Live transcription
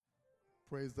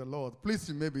Praise the Lord. Please,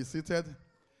 you may be seated.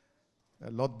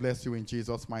 The Lord bless you in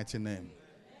Jesus' mighty name.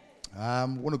 I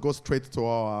want to go straight to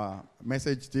our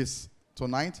message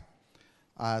tonight.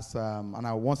 And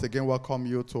I once again welcome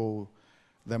you to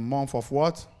the month of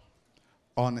what?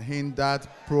 Unhindered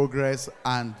progress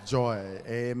and joy.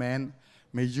 Amen.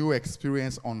 May you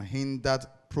experience unhindered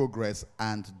progress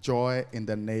and joy in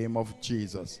the name of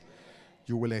Jesus.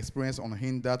 You will experience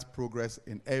unhindered progress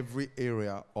in every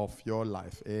area of your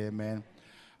life. Amen.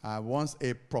 Once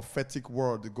a prophetic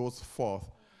word goes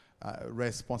forth,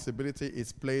 responsibility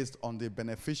is placed on the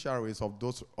beneficiaries of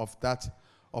the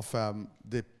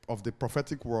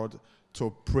prophetic word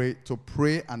to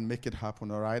pray and make it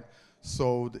happen. All right.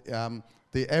 So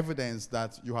the evidence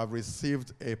that you have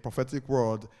received a prophetic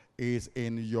word is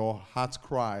in your heart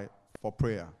cry for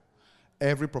prayer.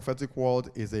 Every prophetic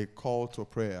word is a call to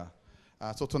prayer.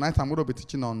 So tonight I'm going to be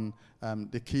teaching on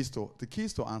the keys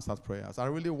to answered prayers. I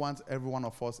really want every one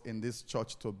of us in this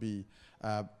church to be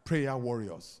prayer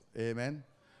warriors. Amen.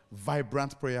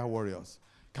 Vibrant prayer warriors.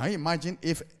 Can you imagine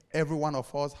if every one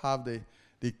of us have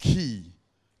the key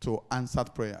to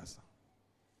answered prayers?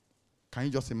 Can you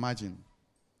just imagine?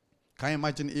 Can you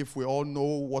imagine if we all know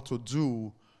what to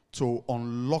do to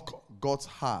unlock God's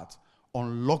heart,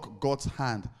 unlock God's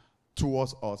hand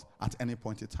towards us at any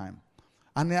point in time?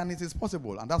 And it is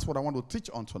possible, and that's what I want to teach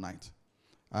on tonight.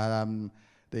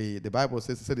 The Bible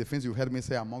says, the things you heard me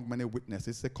say among many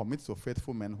witnesses, say, commit to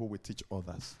faithful men who will teach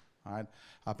others. All right.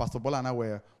 Pastor Bola and I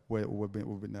we've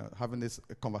been having this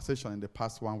conversation in the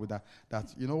past one with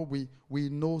that you know we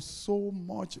know so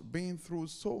much, been through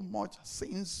so much,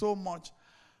 seen so much,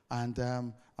 and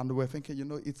we're thinking, you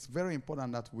know, it's very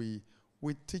important that we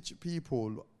teach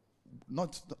people,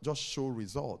 not just show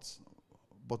results,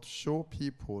 but show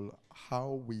people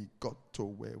how we got to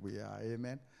where we are.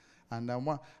 Amen.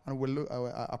 And we look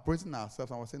appraising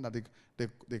ourselves, and we're saying that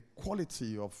the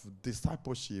quality of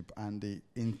discipleship and the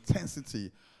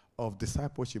intensity of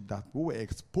discipleship that we were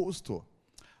exposed to,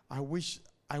 I wish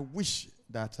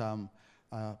that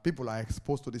people are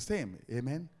exposed to the same.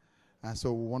 Amen. And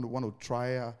so we want to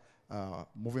try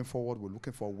moving forward. We're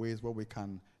looking for ways where we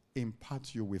can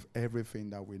impart you with everything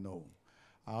that we know.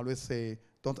 I always say,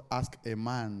 don't ask a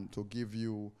man to give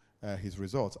you his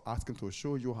results. Ask him to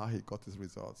show you how he got his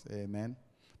results. Amen.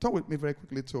 Talk with me very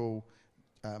quickly to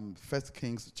 1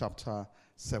 Kings chapter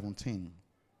 17.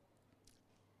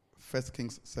 1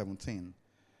 Kings 17.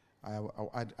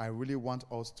 I really want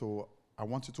I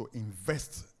want you to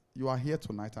invest. You are here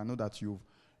tonight. I know that you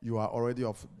are already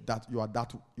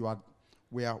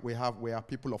we are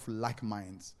people of like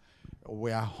minds.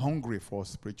 We are hungry for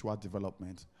spiritual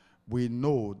development. We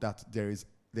know that there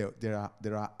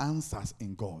are answers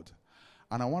in God.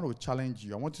 And I want to challenge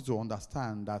you. I want you to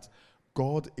understand that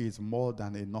God is more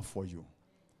than enough for you.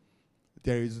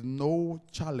 There is no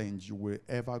challenge you will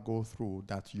ever go through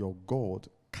that your God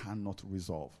cannot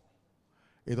resolve.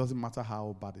 It doesn't matter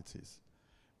how bad it is.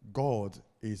 God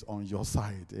is on your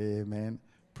side. Amen.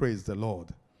 Praise the Lord.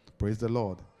 Praise the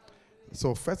Lord.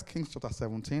 So 1 Kings chapter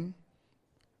 17,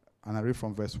 and I read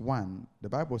from verse 1. The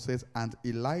Bible says, and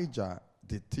Elijah,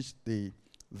 the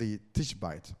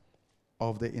Tishbite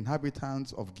of the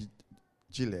inhabitants of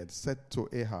Gilead, said to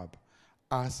Ahab,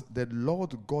 as the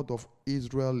Lord God of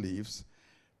Israel lives,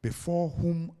 before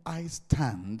whom I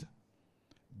stand,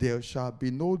 there shall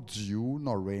be no dew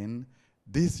nor rain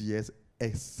these years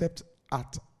except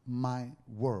at my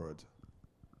word.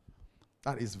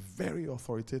 That is very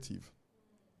authoritative.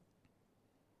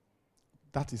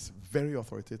 That is very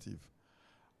authoritative.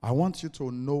 I want you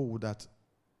to know that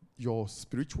your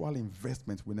spiritual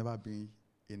investment will never be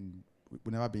in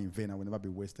vain and will never be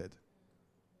wasted.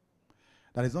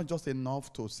 That is not just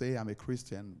enough to say I'm a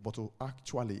Christian, but to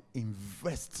actually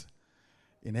invest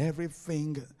in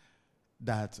everything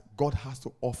that God has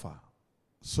to offer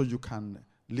so you can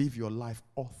live your life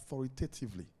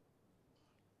authoritatively.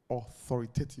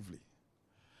 Authoritatively.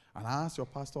 And as your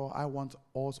pastor, I want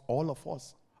all of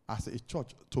us as a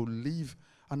church to live.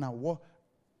 And now what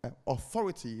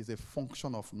authority is a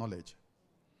function of knowledge.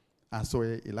 And so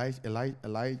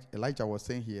Elijah was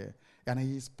saying here, and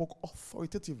he spoke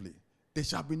authoritatively. There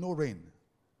shall be no rain.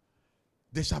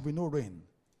 There shall be no rain.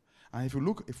 And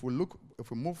if we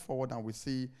move forward and we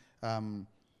see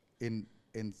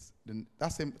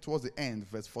towards the end,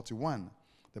 verse 41,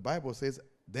 the Bible says,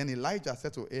 then Elijah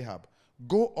said to Ahab,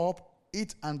 go up,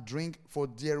 eat and drink, for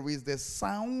there is the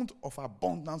sound of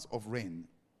abundance of rain.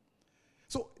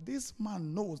 So this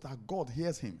man knows that God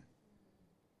hears him.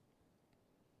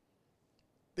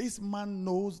 This man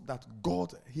knows that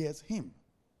God hears him.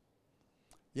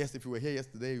 Yes, if you were here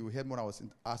yesterday, you heard when I was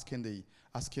asking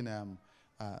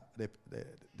the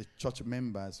church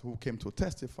members who came to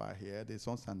testify here, the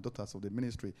sons and daughters of the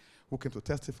ministry who came to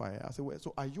testify here, I said, well,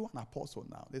 so are you an apostle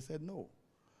now? They said, no.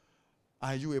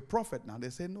 Are you a prophet now? They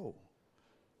said, no.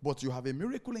 But you have a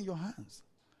miracle in your hands.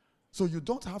 So you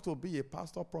don't have to be a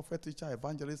pastor, prophet, teacher,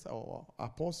 evangelist, or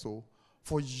apostle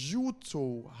for you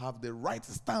to have the right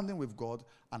standing with God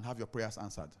and have your prayers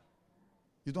answered.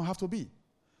 You don't have to be.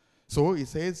 So he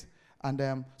says,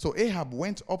 and so Ahab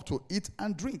went up to eat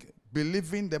and drink,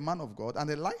 believing the man of God. And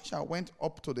Elisha went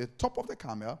up to the top of the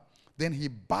Carmel. Then he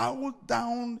bowed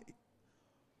down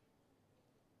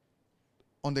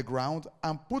on the ground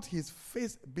and put his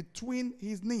face between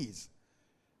his knees.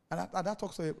 And that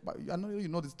talks about, I know you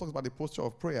know this talks about the posture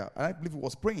of prayer. And I believe he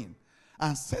was praying.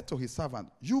 And said to his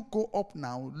servant, you go up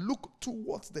now, look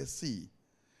towards the sea.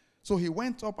 So he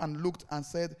went up and looked and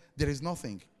said, there is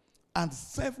nothing. And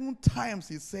 7 times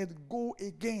he said, go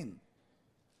again.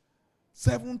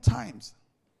 7 times.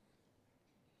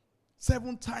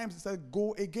 7 times he said,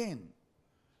 go again.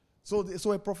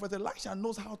 So a prophet Elisha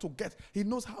knows how to get. He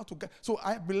knows how to get. So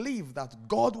I believe that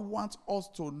God wants us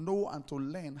to know and to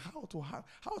learn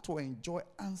how to enjoy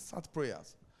answered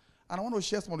prayers. And I want to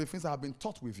share some of the things that have been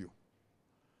taught with you.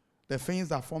 The things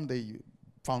that form the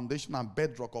foundation and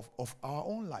bedrock of our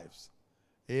own lives.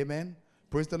 Amen.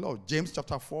 Praise the Lord. James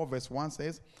chapter 4 verse 1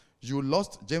 says, you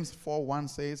lost, James 4:1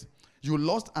 says, you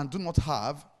lost and do not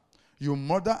have. You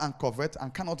murder and covet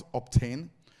and cannot obtain.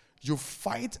 You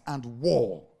fight and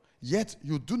war, yet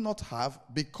you do not have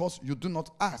because you do not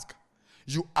ask.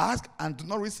 You ask and do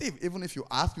not receive. Even if you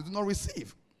ask, you do not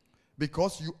receive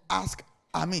because you ask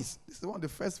amiss. This is one of the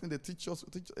first things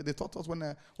they taught us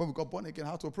when we got born again,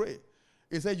 how to pray.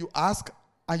 He said you ask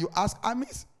and you ask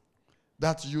amiss,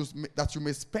 that you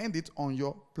may spend it on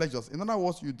your pleasures. In other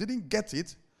words, you didn't get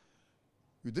it.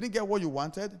 You didn't get what you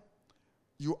wanted.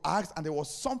 You asked and there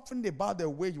was something about the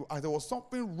way you asked. There was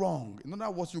something wrong. In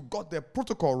other words, you got the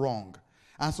protocol wrong.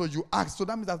 And so you asked. So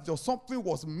that means that something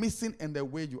was missing in the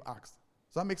way you asked.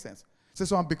 Does that make sense?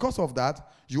 So because of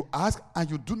that, you ask and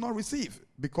you do not receive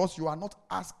because you are not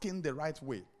asking the right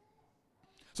way.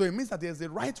 So it means that there's a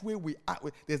right way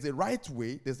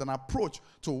there's an approach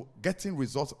to getting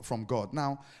results from God.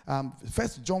 Now, 1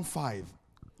 John 5,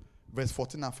 verse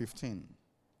 14 and 15.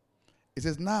 It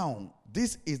says, now,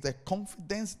 this is the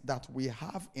confidence that we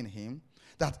have in him,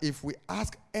 that if we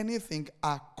ask anything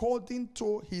according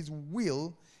to his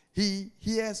will, he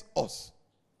hears us.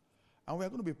 And we're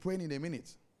going to be praying in a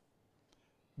minute.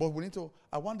 But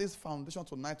I want this foundation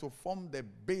tonight to form the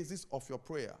basis of your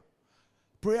prayer.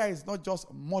 Prayer is not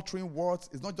just muttering words.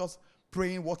 It's not just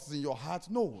praying what is in your heart.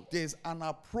 No, there's an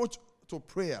approach to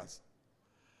prayers.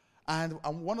 And I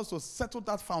want us to settle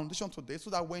that foundation today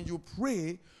so that when you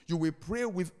pray, you will pray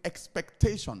with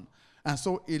expectation. And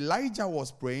so Elijah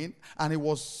was praying, and he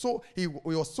was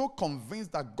so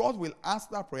convinced that God will answer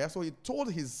that prayer. So he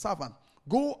told his servant,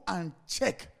 go and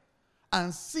check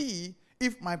and see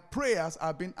if my prayers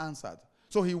are being answered.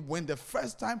 So he went the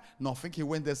first time, nothing. He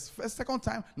went the second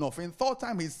time, nothing. Third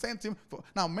time, he sent him.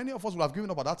 Now, many of us would have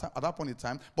given up at that point in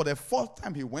time. But the fourth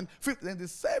time he went. Then the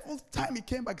 7th time he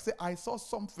came back, he said, I saw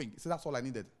something. He said, that's all I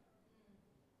needed.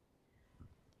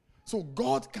 So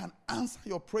God can answer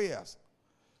your prayers.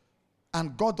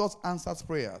 And God does answer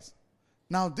prayers.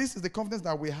 Now, this is the confidence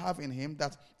that we have in him,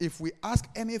 that if we ask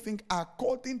anything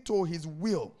according to his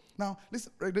will. Now,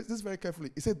 listen this very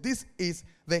carefully. He said, this is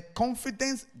the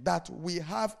confidence that we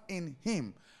have in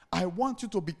him. I want you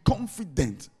to be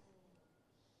confident.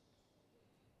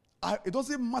 It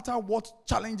doesn't matter what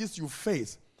challenges you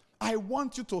face. I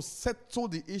want you to settle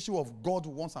the issue of God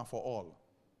once and for all.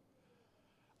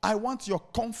 I want your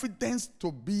confidence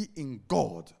to be in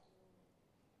God.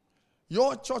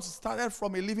 Your church started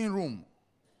from a living room.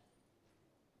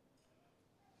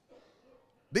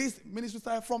 This ministry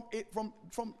started from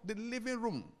the living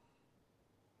room.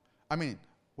 I mean,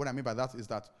 what I mean by that is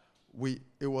that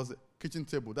it was a kitchen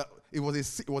table. That it was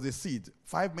a seed.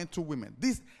 5 men, 2 women.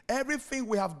 Everything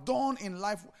we have done in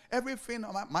life, everything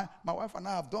my wife and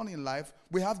I have done in life,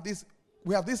 we have this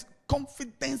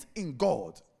confidence in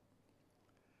God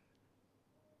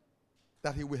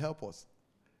that he will help us.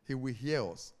 He will hear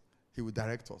us. He will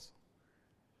direct us.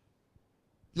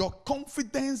 Your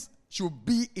confidence should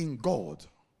be in God.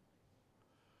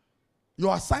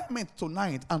 Your assignment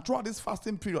tonight and throughout this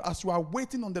fasting period, as you are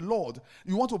waiting on the Lord,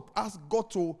 you want to ask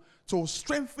God to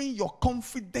strengthen your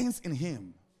confidence in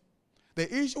him.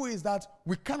 The issue is that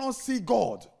we cannot see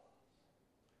God.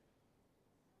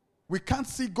 We can't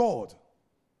see God.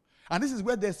 And this is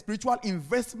where the spiritual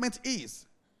investment is.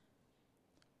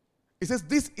 It says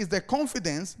this is the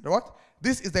confidence, what?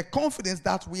 This is the confidence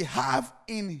that we have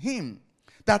in him,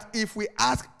 that if we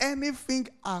ask anything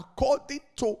according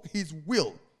to his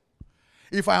will,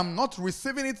 if I am not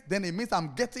receiving it, then it means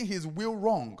I'm getting his will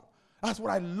wrong. That's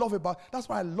what I love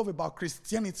about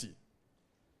Christianity.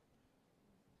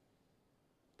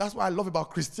 That's what I love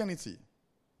about Christianity.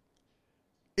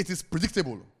 It is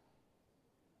predictable.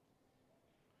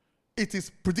 It is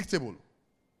predictable.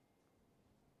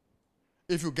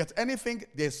 If you get anything,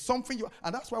 there's something you...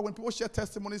 And that's why when people share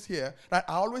testimonies here, that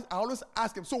I always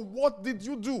ask them, so what did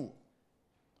you do?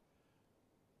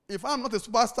 If I'm not a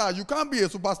superstar, you can't be a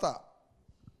superstar.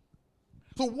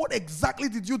 So what exactly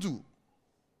did you do?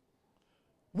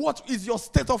 What is your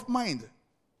state of mind?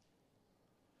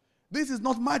 This is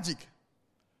not magic.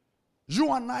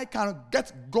 You and I can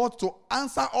get God to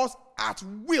answer us at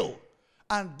will.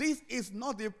 And this is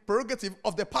not the prerogative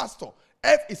of the pastor.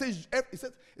 He says,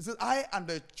 I and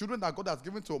the children that God has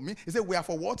given to me, he said, we are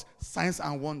for what? Signs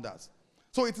and wonders.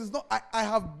 So it is not, I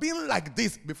have been like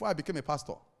this before I became a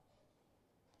pastor.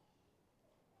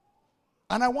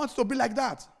 And I want to be like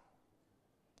that.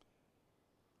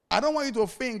 I don't want you to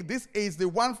think this is the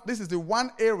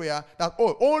one area that,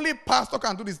 only pastor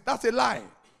can do this. That's a lie.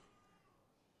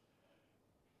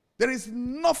 There is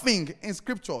nothing in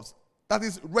scriptures that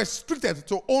is restricted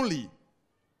to only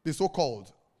the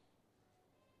so-called.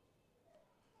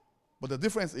 But the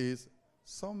difference is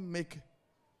some make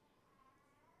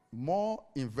more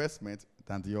investment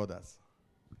than the others.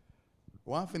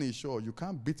 One thing is sure, you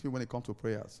can't beat me when it comes to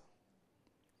prayers.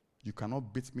 You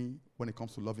cannot beat me when it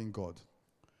comes to loving God.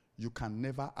 You can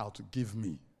never outgive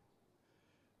me.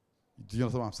 Do you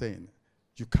understand what I'm saying?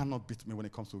 You cannot beat me when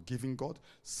it comes to giving God,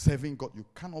 serving God. You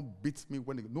cannot beat me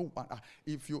when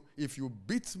if you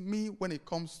beat me when it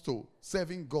comes to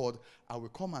serving God, I will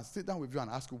come and sit down with you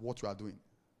and ask you what you are doing.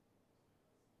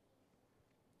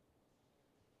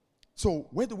 So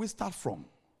where do we start from?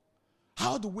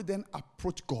 How do we then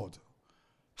approach God?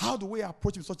 How do we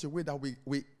approach him in such a way that we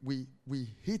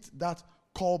hit that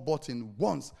call button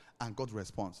once and God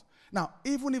responds? Now,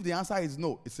 even if the answer is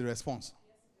no, it's a response.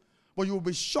 But you will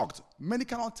be shocked. Many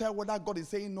cannot tell whether God is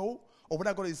saying no, or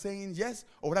whether God is saying yes,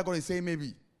 or whether God is saying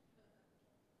maybe.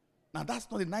 Now, that's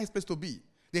not a nice place to be.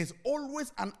 There's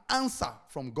always an answer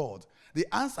from God. The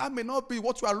answer may not be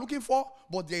what you are looking for,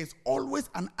 but there is always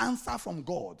an answer from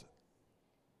God.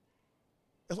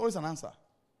 There's always an answer.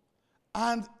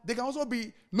 And there can also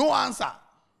be no answer.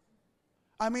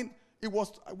 I mean, it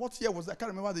was, what year was that? I can't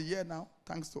remember the year now,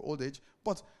 thanks to old age.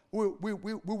 But we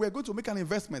were going to make an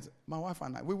investment, my wife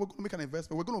and I. We were going to make an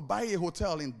investment. We were going to buy a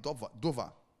hotel in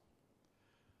Dover.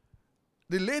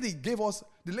 The lady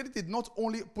did not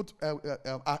only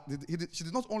she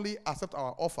did not only accept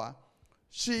our offer,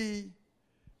 she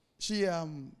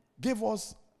gave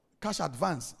us cash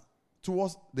advance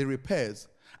towards the repairs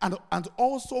and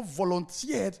also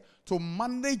volunteered to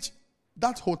manage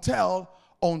that hotel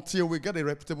until we get a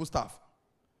reputable staff.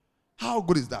 How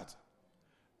good is that?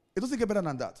 It doesn't get better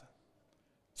than that.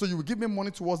 So you will give me money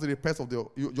towards the repairs of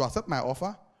you accept my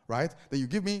offer, right? Then you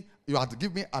give me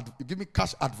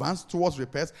cash advance towards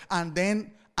repairs, and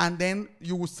then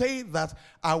you will say that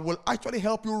I will actually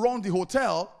help you run the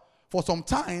hotel for some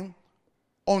time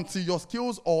until your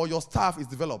skills or your staff is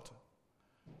developed.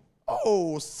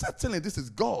 Oh, certainly this is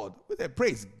God.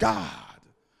 Praise God.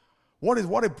 What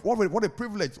a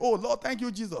privilege. Oh, Lord, thank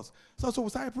you, Jesus. So we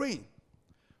started praying.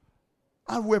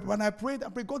 And when I prayed,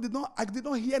 God I did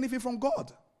not hear anything from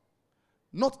God.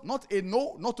 Not a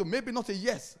no, not a maybe, not a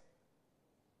yes.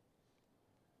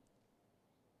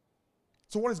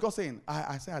 So what is God saying?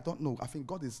 I say, I don't know. I think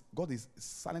God is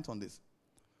silent on this.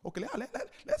 Okay,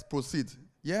 let's proceed.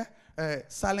 Yeah?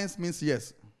 Silence means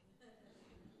yes.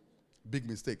 Big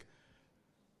mistake.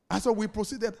 And so we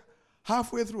proceeded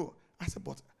halfway through. I said,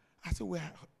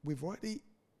 we've already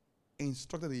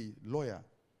instructed the lawyer,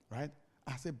 right?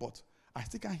 I said, but I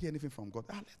still can't hear anything from God.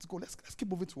 Let's go. Let's keep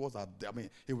moving towards that. I mean,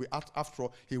 after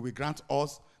all, he will grant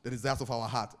us the desires of our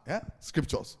heart. Yeah?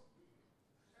 Scriptures.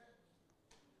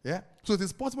 Yeah? So it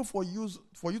is possible for you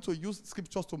to use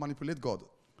scriptures to manipulate God.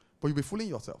 But you'll be fooling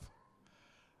yourself.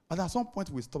 And at some point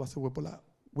we stop and say,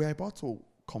 we're about to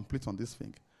complete on this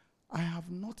thing. I have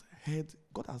not heard,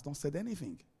 God has not said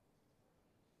anything.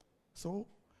 So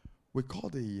we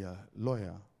called the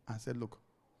lawyer and said, look,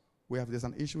 there's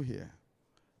an issue here.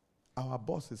 Our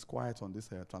boss is quiet on this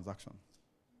transaction.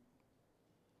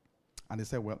 And they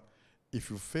said, well, if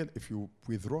you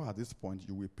withdraw at this point,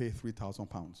 you will pay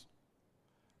 £3,000.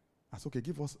 I said, okay,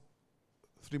 give us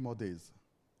 3 more days.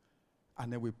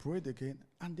 And then we prayed again,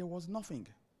 and there was nothing.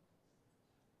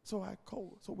 So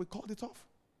we called it off.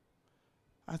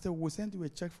 I said, we'll send you a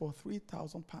check for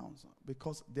 £3,000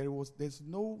 because there's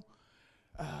no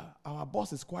our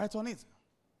boss is quiet on it.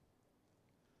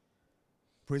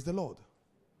 Praise the Lord.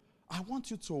 I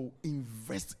want you to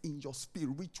invest in your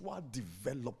spiritual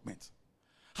development.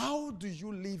 How do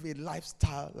you live a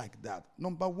lifestyle like that?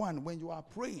 Number one, when you are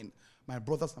praying, my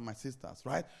brothers and my sisters,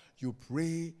 right? You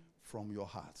pray from your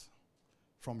heart,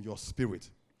 from your spirit.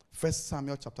 1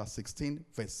 Samuel chapter 16,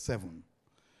 verse 7.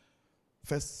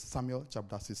 1 Samuel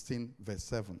chapter 16, verse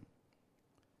 7.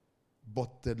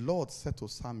 But the Lord said to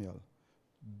Samuel,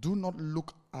 do not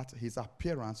look at his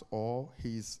appearance or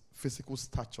his physical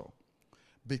stature,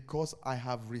 because I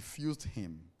have refused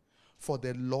him. For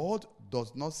the Lord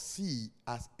does not see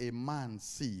as a man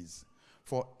sees.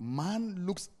 For man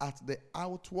looks at the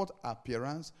outward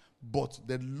appearance, but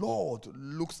the Lord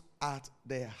looks at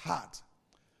the heart.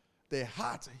 The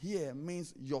heart here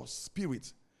means your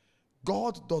spirit.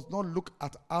 God does not look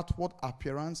at outward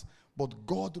appearance, but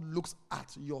God looks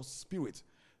at your spirit.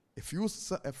 A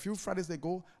few Fridays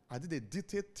ago, I did a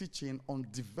detailed teaching on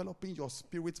developing your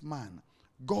spirit man.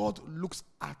 God looks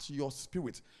at your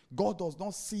spirit. God does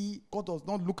not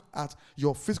look at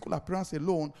your physical appearance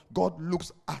alone. God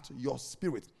looks at your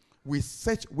spirit. We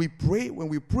pray, when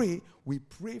we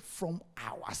pray from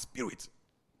our spirit.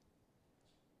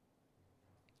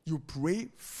 You pray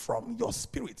from your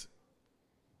spirit.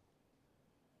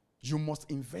 You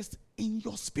must invest in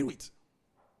your spirit.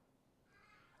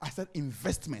 I said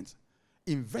investment.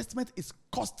 Investment is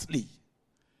costly.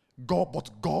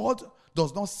 But God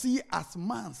does not see as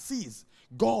man sees.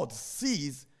 God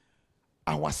sees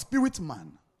our spirit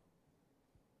man.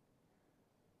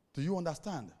 Do you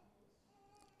understand?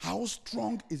 How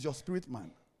strong is your spirit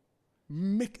man?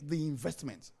 Make the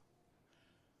investment.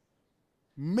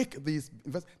 Make this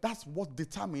investment. That's what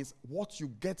determines what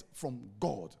you get from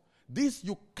God. This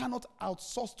you cannot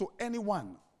outsource to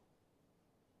anyone.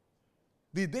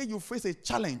 The day you face a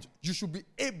challenge, you should be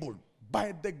able,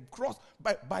 by the cross,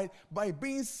 by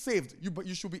being saved,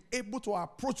 you should be able to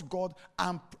approach God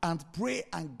and pray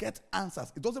and get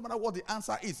answers. It doesn't matter what the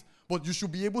answer is, but you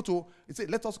should be able to say,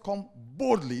 let us come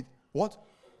boldly, what?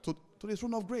 To the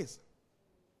throne of grace.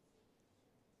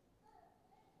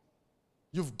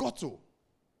 You've got to.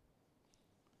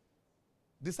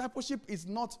 Discipleship is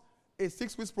not a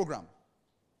 6-week program.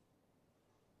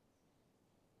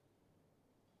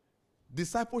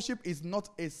 Discipleship is not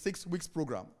a 6-week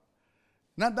program.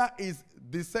 Neither is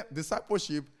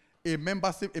discipleship a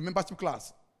membership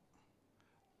class.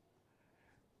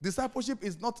 Discipleship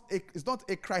is not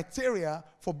a criteria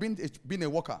for being a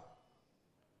worker.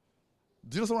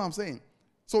 Do you know what I'm saying?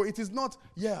 So it is not,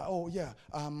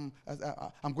 I'm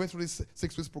going through this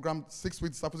 6-week program,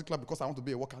 6-week discipleship club because I want to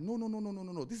be a worker.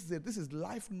 No. This is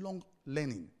lifelong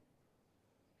learning.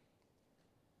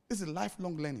 This is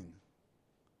lifelong learning.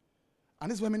 And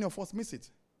this is where many of us miss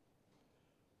it.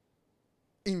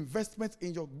 Investment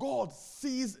in your God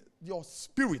sees your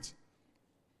spirit.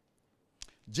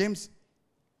 James,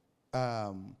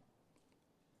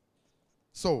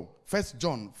 so 1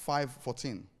 John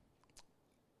 5:14.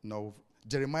 No,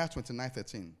 Jeremiah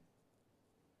 29:13.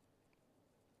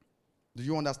 Do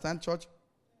you understand, church?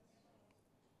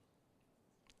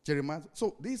 Jeremiah.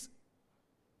 So this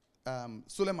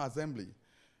solemn assembly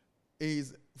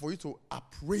is for you to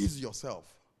appraise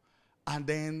yourself and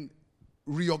then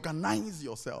reorganize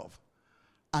yourself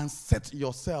and set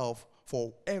yourself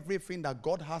for everything that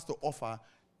God has to offer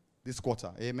this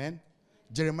quarter. Amen.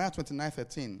 Jeremiah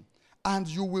 29:13. And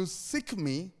you will seek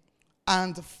me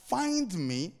and find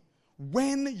me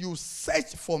when you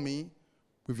search for me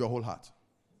with your whole heart.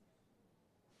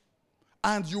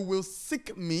 And you will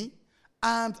seek me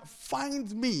and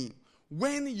find me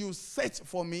when you search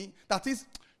for me. That is,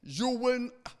 you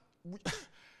will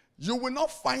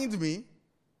not find me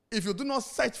if you do not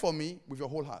search for me with your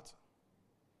whole heart.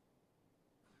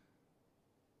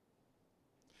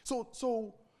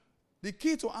 So the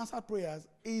key to answered prayers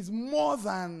is more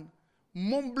than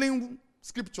mumbling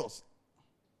scriptures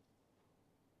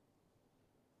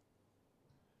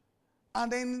and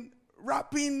then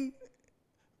wrapping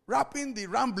the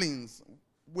ramblings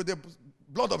with the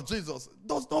blood of Jesus.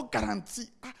 Does not guarantee.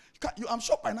 I'm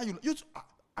sure by now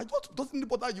doesn't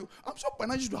bother you. I'm sure by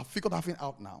now you should have figured that thing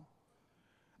out now.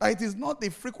 That it is not the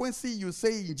frequency you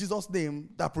say in Jesus' name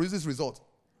that produces result.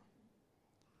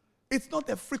 It's not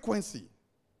the frequency.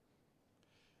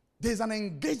 There's an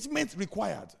engagement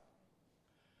required.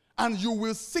 And you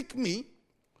will seek me,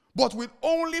 but will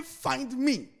only find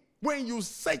me when you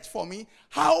search for me.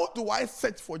 How do I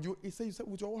search for you? He said, you said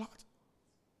with your whole heart.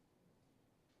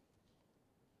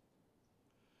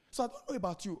 So I don't know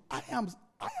about you. I am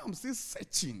still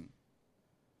searching.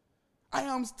 I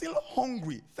am still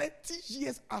hungry 30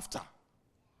 years after.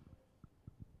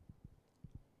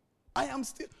 I am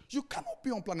still, you cannot be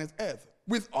on planet Earth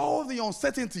with all the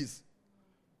uncertainties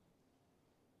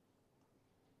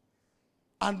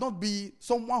and not be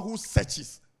someone who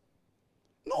searches.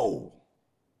 No.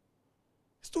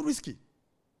 It's too risky.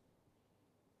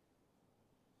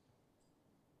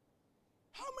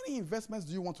 How many investments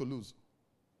do you want to lose?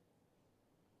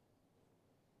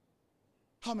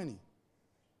 How many?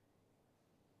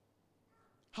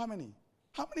 How many?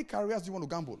 How many careers do you want to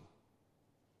gamble?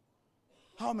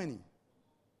 How many?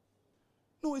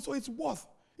 No, so it's worth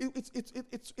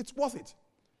it's worth it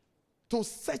to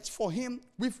search for him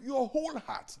with your whole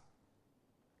heart.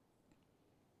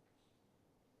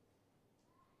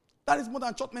 That is more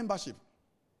than church membership.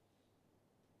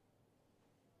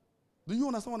 Do you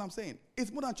understand what I'm saying?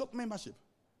 It's more than church membership.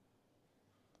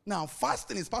 Now,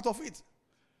 fasting is part of it.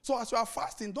 So as you are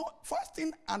fasting,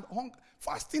 fasting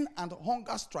and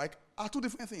hunger strike are two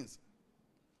different things.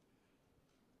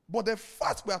 But the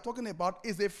fast we are talking about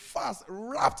is a fast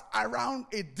wrapped around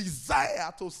a desire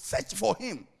to search for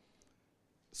him,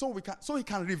 so he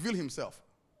can reveal himself.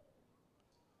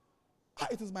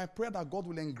 It is my prayer that God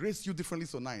will engrace you differently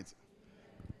tonight,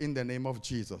 in the name of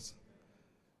Jesus.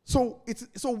 So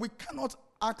we cannot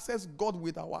access God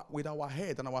with our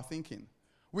head and our thinking.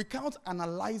 We cannot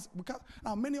analyze.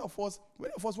 Now, many of us,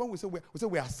 when we say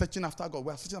we are searching after God,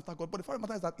 we are searching after God. But the fact of the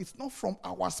matter is that it's not from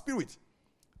our spirit.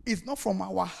 It's not from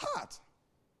our heart.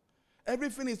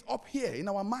 Everything is up here in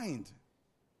our mind.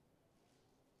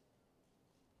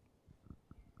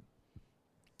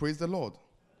 Praise the Lord.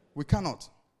 We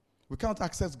cannot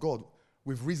access God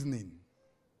with reasoning.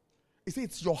 You see,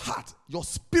 it's your heart, your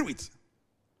spirit.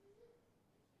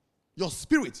 Your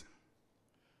spirit.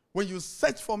 When you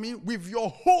search for me with your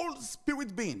whole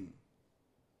spirit being.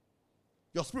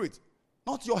 Your spirit,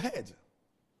 not your head.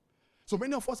 So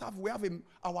many of us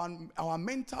our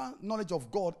mental knowledge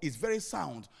of God is very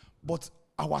sound, but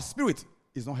our spirit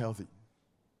is not healthy.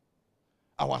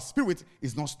 Our spirit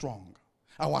is not strong.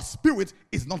 Our spirit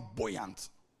is not buoyant.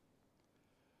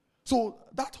 So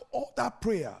that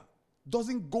prayer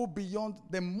doesn't go beyond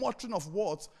the muttering of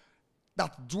words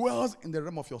that dwells in the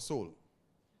realm of your soul.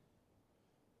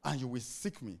 And you will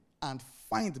seek me and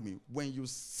find me when you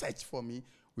search for me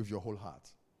with your whole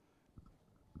heart.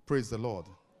 Praise the Lord.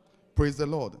 Praise the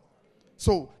Lord.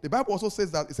 So the Bible also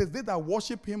says that, it says, they that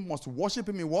worship him must worship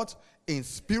him in what? In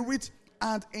spirit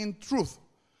and in truth.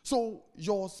 So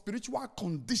your spiritual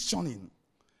conditioning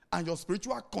and your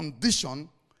spiritual condition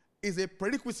is a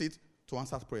prerequisite to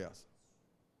answered prayers.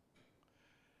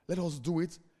 Let us do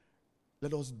it.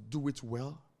 Let us do it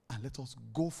well, and let us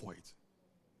go for it.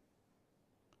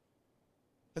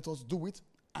 Let us do it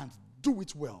and do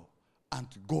it well and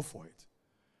go for it.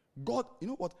 God, you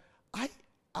know what?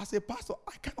 As a pastor,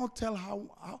 I cannot tell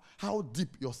how deep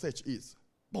your search is.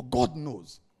 But God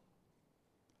knows.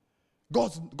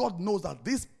 God knows that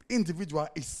this individual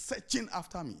is searching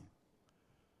after me.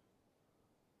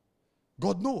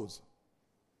 God knows.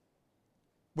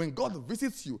 When God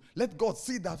visits you, let God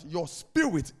see that your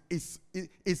spirit is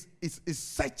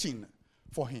searching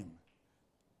for him.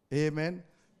 Amen.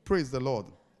 Praise the Lord.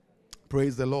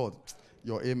 Praise the Lord.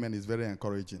 Your amen is very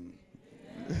encouraging.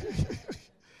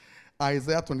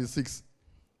 Isaiah 26.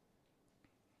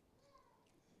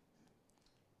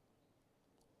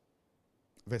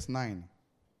 Verse 9.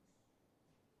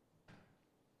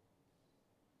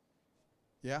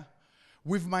 Yeah?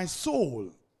 With my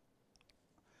soul,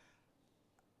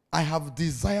 I have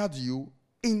desired you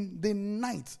in the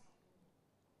night.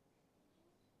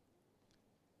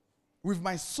 With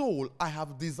my soul, I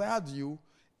have desired you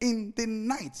in the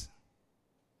night.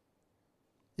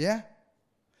 Yeah?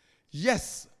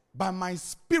 Yes, by my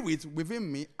spirit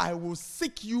within me, I will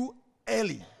seek you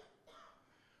early.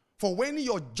 For when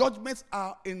your judgments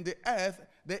are in the earth,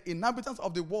 the inhabitants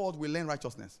of the world will learn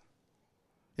righteousness.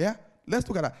 Yeah? Let's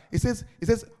look at that. It says,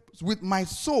 with my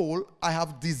soul, I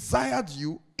have desired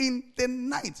you in the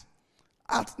night.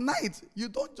 At night, you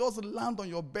don't just land on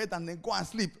your bed and then go and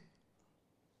sleep.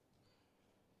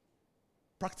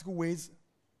 Practical ways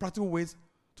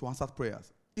to answer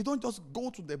prayers. You don't just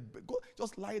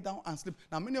just lie down and sleep.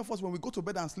 Now, many of us, when we go to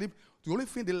bed and sleep, the only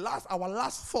thing, our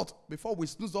last thought before we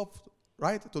snooze off,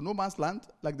 right, to no man's land,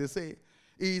 like they say,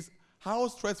 is how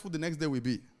stressful the next day will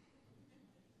be.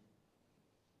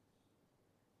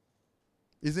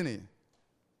 Isn't it?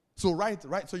 So, right.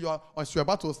 So as you're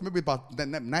about to, maybe about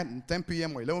 10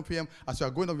 p.m. or 11 p.m., as you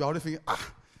are going up, you're already thinking,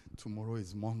 tomorrow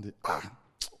is Monday.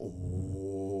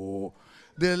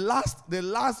 The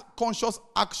last conscious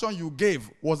action you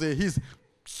gave was a hiss.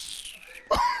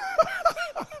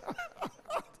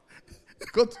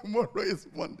 Because tomorrow is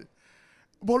Monday.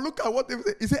 But look at what they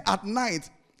say. He said, at night,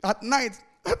 At night,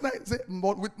 say,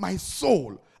 but with my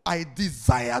soul, I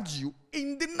desired you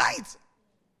in the night.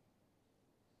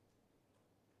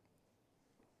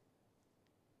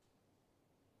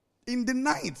 In the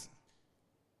night.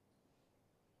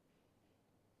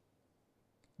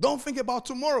 Don't think about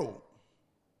tomorrow.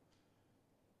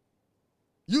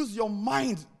 Use your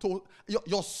mind to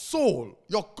your soul.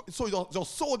 Your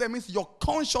soul, that means your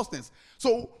consciousness.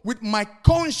 So with my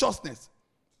consciousness,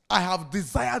 I have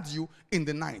desired you in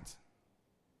the night.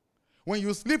 When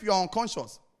you sleep, you're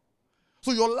unconscious.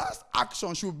 So your last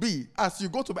action should be, as you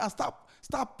go to bed, and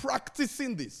start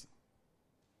practicing this.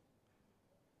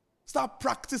 Start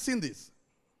practicing this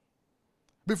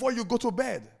before you go to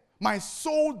bed. My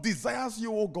soul desires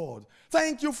you, O God.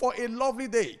 Thank you for a lovely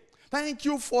day. Thank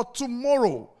you for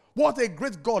tomorrow. What a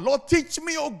great God. Lord, teach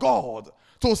me, O God,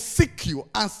 to seek you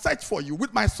and search for you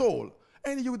with my soul.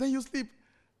 And then you sleep.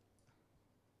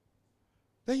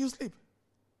 Then you sleep.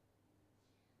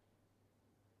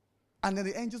 And then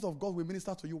the angels of God will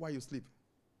minister to you while you sleep.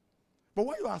 But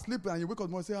while you are sleeping and you wake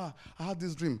up and say, I had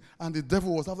this dream, and the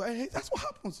devil was after, hey, that's what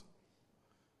happens.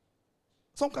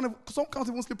 Some can't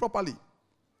even sleep properly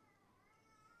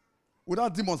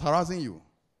without demons harassing you.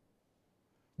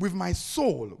 With my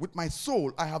soul,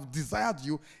 I have desired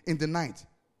you in the night.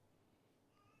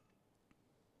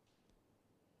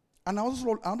 And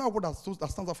also, another word that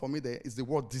stands out for me there is the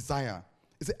word desire.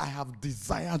 It says, I have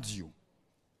desired you.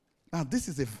 Now,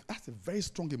 that's a very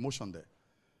strong emotion there.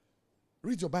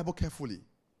 Read your Bible carefully.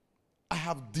 I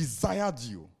have desired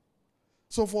you.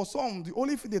 So for some, the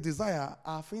only thing they desire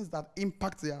are things that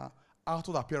impact their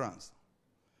outward appearance.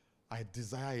 I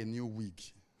desire a new wig.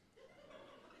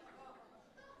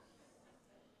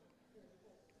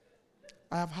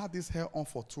 I have had this hair on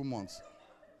for 2 months.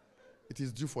 It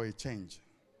is due for a change.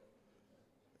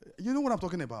 You know what I'm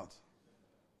talking about?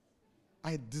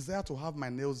 I desire to have my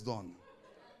nails done.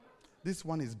 This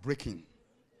one is breaking.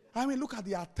 I mean, look at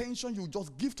the attention you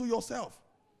just give to yourself.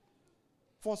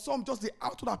 For some, just the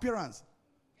outward appearance.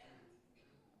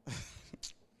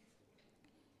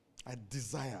 I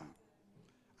desire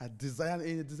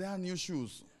new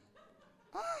shoes.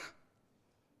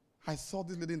 I saw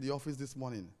this lady in the office this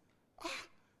morning.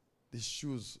 The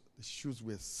shoes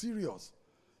were serious.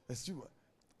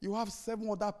 You have 7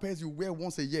 other pairs you wear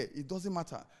once a year. It doesn't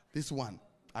matter. This one,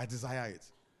 I desire it.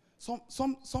 Some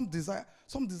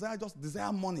just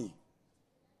desire money.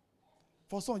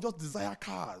 For some, just desire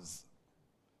cars.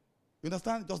 You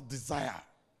understand? Just desire.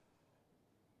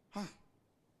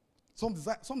 Some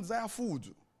desire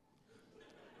food.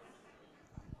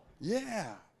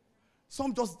 Yeah.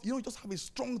 Some just have a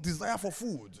strong desire for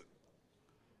food.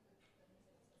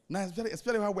 Now,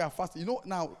 especially while we are fasting.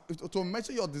 Now, to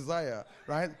measure your desire,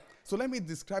 right? So let me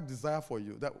describe desire for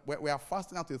you. That we are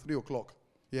fasting until 3 o'clock.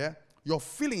 Yeah? Your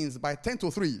feelings by 10 to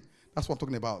 3. That's what I'm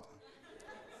talking about.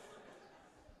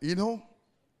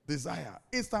 Desire.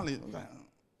 Instantly.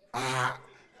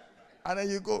 And then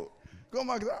you go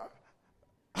back there.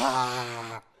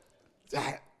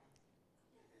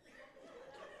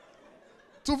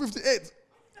 2:58.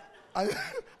 And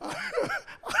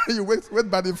you wait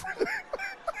by the fridge.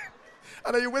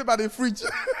 And then you wait by the fridge.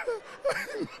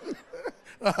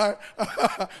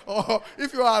 Or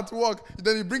if you are at work,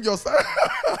 then you bring your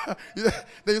then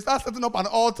you start setting up an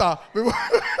altar.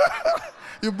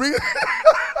 You bring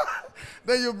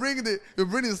then you bring the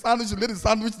sandwich, you lay the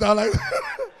sandwich down like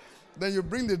then you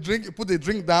bring the drink, you put the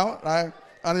drink down, right?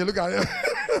 And you look at it.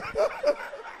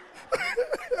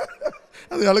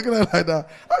 And you're looking at it like that.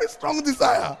 Very strong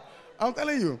desire. I'm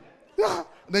telling you. Yeah.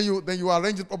 Then you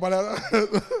arrange it properly.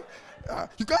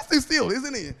 You can't stay still,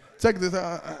 isn't it? Check this.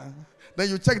 Then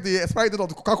you check the expiry date of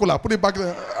the Coca-Cola. Put it back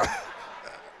there.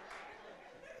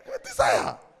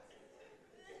 Desire.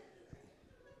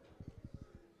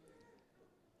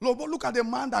 Look at the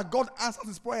man that God answers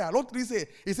his prayer. Look what he said.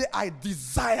 He said, I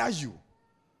desire you.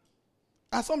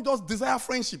 And some just desire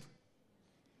friendship.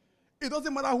 It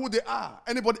doesn't matter who they are.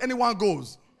 Anyone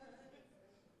goes.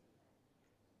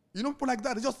 People like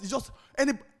that. It's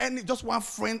just one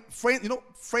friend.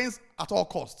 Friends at all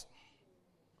costs.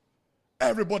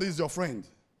 Everybody is your friend.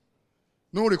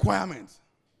 No requirement.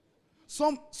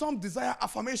 Some desire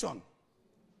affirmation.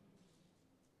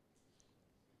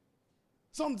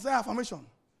 Some desire affirmation.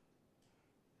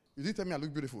 You didn't tell me I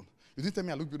look beautiful. You didn't tell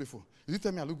me I look beautiful. You didn't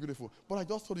tell me I look beautiful. But I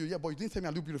just told you, yeah, but you didn't tell me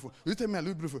I look beautiful. You didn't tell me I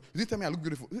look beautiful. You didn't tell me I look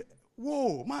beautiful.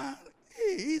 Whoa, man.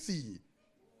 Hey, easy.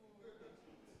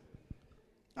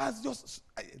 That's just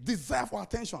desire for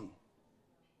attention.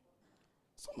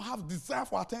 Some have desire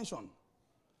for attention.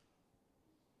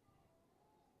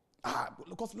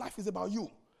 Because life is about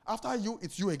you. After you,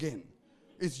 it's you again.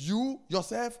 It's you,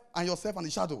 yourself, and the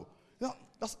shadow. You know,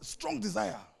 that's strong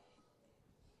desire.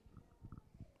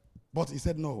 But he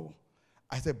said, no.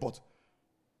 I said, but.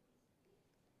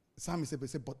 Sam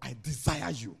said, but I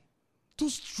desire you. Too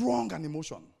strong an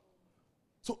emotion.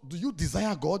 So, do you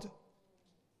desire God?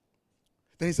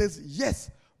 Then he says, yes,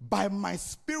 by my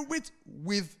spirit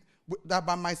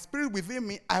within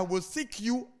me, I will seek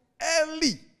you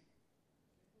early.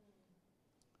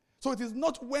 So it is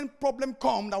not when problem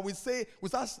come that we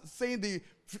start saying the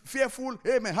fearful,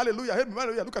 amen, hallelujah, amen,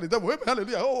 hallelujah, look at the devil, amen,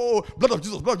 hallelujah, oh, blood of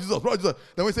Jesus, blood of Jesus, blood of Jesus.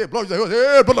 Then we say, blood of Jesus,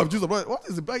 hey, blood of Jesus, blood. What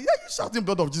is it? Yeah, you shouting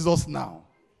blood of Jesus now.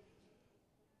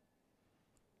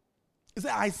 He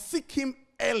said, I seek him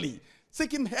early.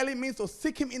 Seek him early means to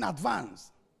seek him in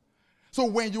advance. So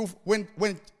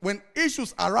when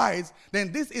issues arise,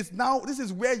 then this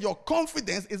is where your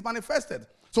confidence is manifested.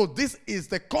 So this is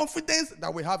the confidence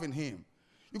that we have in him.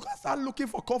 You can't start looking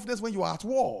for confidence when you are at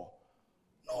war.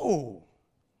 No.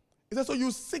 It says, so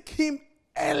you seek him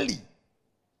early.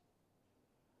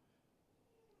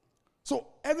 So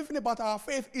everything about our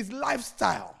faith is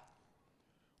lifestyle.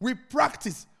 We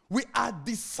practice. We are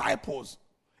disciples.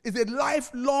 It's a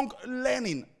lifelong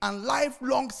learning and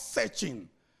lifelong searching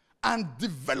and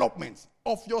development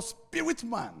of your spirit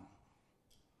man.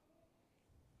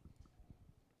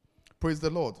 Praise the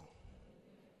Lord.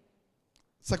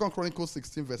 2 Chronicles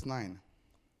 16 verse 9.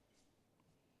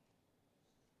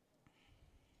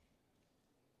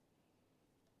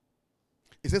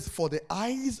 It says, for the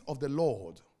eyes of the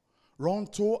Lord run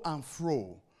to and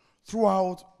fro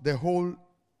throughout the whole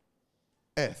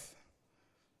earth.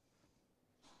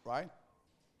 Right?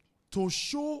 To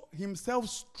show himself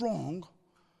strong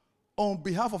on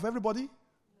behalf of everybody?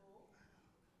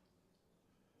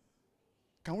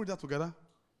 Can we read that together?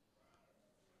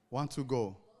 1, 2,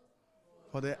 go.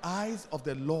 For the eyes of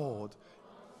the Lord.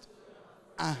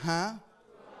 Uh-huh.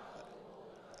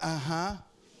 Uh-huh.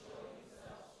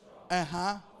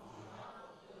 Uh-huh.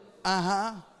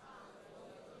 Uh-huh.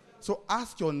 So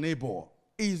ask your neighbor,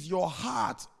 is your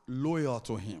heart loyal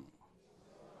to him?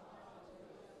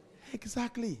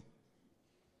 Exactly.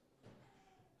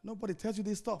 Nobody tells you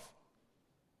this stuff.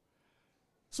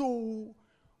 So,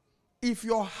 if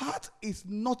your heart is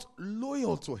not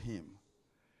loyal to him,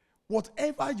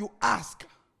 whatever you ask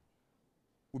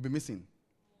will be missing.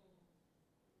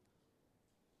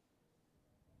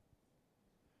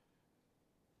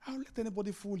 I'll let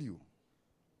anybody fool you.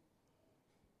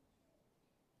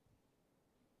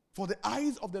 For the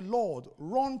eyes of the Lord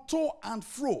run to and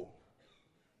fro.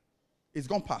 It's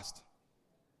gone past.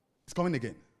 It's coming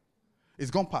again.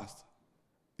 It's gone past.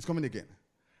 It's coming again.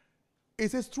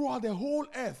 It says throughout the whole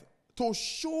earth to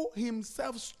show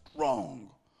himself strong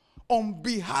on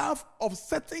behalf of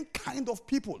certain kind of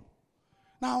people.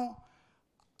 Now,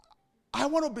 I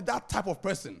want to be that type of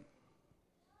person.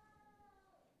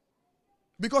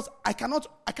 Because I cannot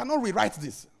rewrite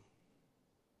this.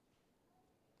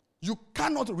 You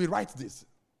cannot rewrite this.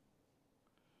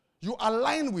 You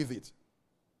align with it.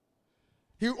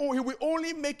 He will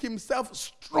only make himself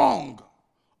strong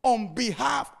on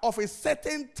behalf of a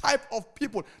certain type of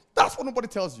people. That's what nobody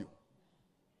tells you.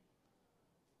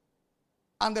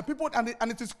 And the people, and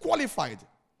it is qualified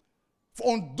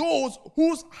on those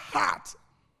whose heart,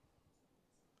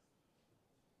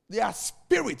 their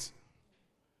spirit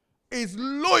is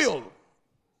loyal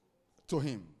to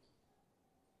him.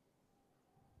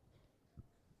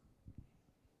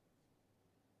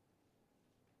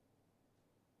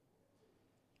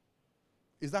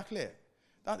 Is that clear?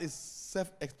 That is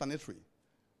self-explanatory.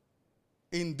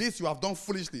 In this you have done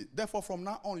foolishly. Therefore, from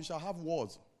now on, you shall have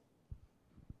wars.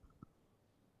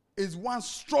 It's one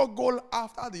struggle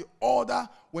after the other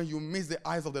when you miss the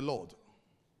eyes of the Lord.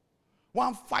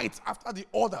 One fight after the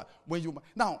other when you...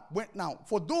 Now,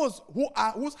 for those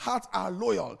whose hearts are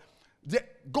loyal,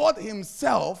 God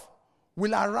himself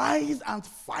will arise and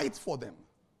fight for them.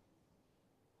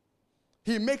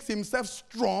 He makes himself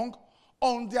strong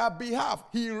on their behalf.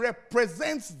 He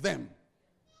represents them.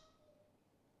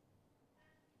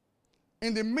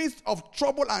 In the midst of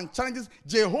trouble and challenges,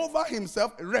 Jehovah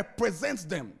himself represents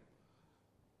them.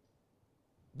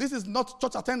 This is not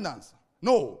church attendance.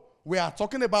 No, we are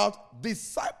talking about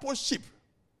discipleship.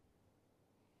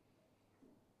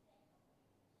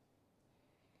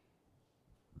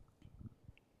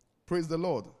 Praise the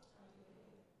Lord.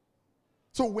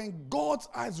 So when God's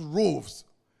eyes roves,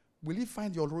 will he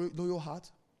find your loyal heart?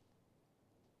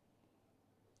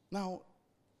 Now,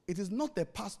 it is not the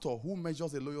pastor who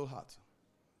measures a loyal heart.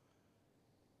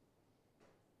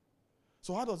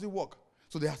 So how does it work?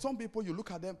 So there are some people, you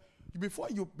look at them, before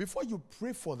you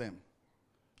pray for them,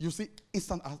 you see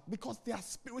instant, because their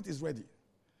spirit is ready.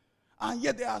 And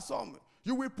yet there are some,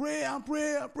 you will pray and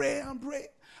pray and pray and pray.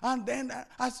 And then,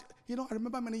 as you know, I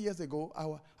remember many years ago,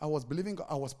 I was believing,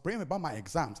 I was praying about my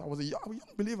exams. I was a young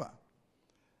believer.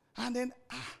 And then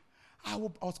I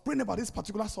was praying about this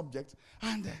particular subject.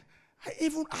 And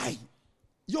I,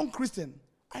 young Christian,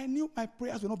 I knew my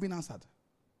prayers were not being answered.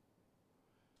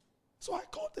 So I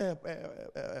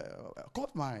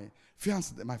called my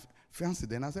fiancé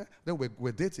then. I said, then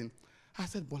we're dating. I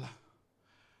said, Bola,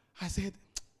 I said,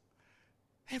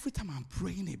 every time I'm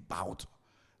praying about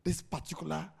this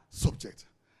particular subject,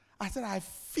 I said, I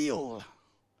feel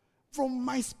from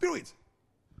my spirit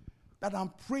that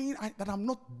I'm praying, that I'm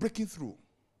not breaking through.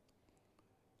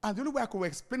 And the only way I could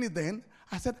explain it then,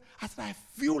 I said, I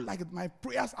feel like my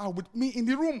prayers are with me in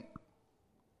the room.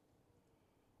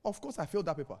 Of course, I failed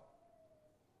that paper.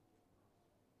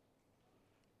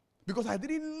 Because I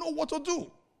didn't know what to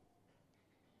do.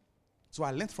 So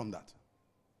I learned from that.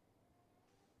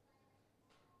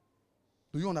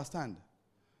 Do you understand?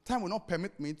 Time will not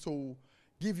permit me to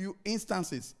give you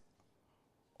instances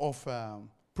of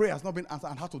prayers not being answered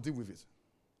and how to deal with it.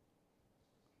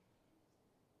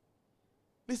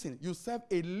 Listen, you serve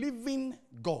a living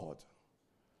God.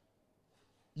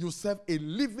 You serve a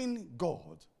living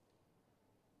God.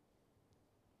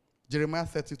 Jeremiah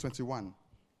 30:21.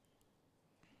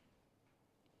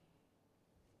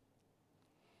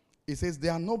 It says,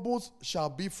 their nobles shall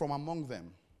be from among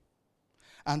them,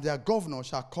 and their governor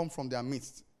shall come from their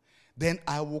midst. Then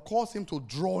I will cause him to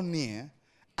draw near,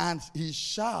 and he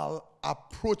shall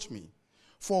approach me.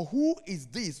 For who is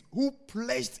this who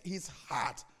pledged his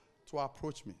heart to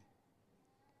approach me?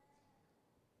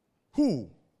 Who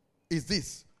is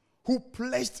this who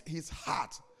pledged his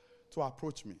heart to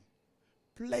approach me?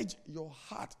 Pledge your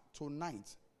heart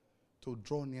tonight to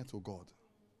draw near to God.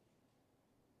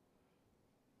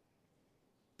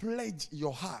 Pledge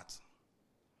your heart.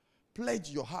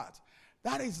 Pledge your heart.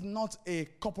 That is not a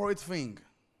corporate thing.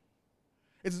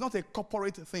 It's not a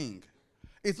corporate thing.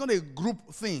 It's not a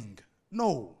group thing.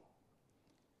 No.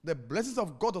 The blessings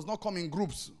of God does not come in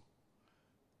groups.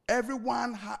 Every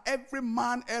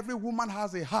man, every woman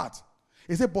has a heart.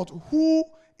 He said, but who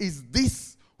is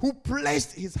this who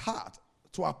pledged his heart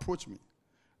to approach me?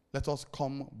 Let us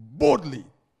come boldly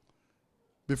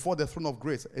before the throne of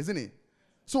grace, isn't it?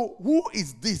 So who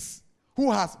is this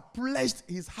who has pledged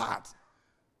his heart?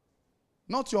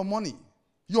 Not your money,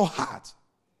 your heart.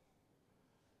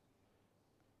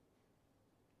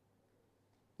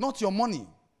 Not your money,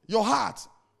 your heart.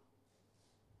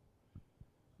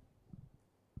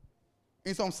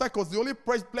 In some circles, the only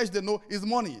pledge they know is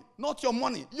money. Not your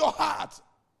money, your heart.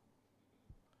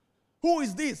 Who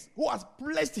is this who has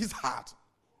pledged his heart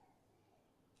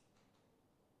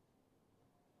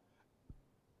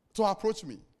to approach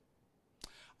me?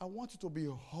 I want you to be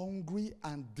hungry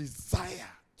and desire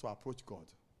to approach God.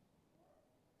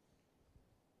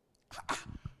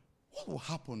 What will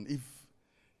happen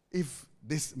if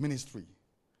this ministry,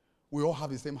 we all have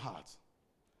the same heart?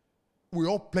 We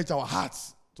all pledge our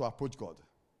hearts to approach God.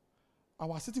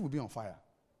 Our city will be on fire.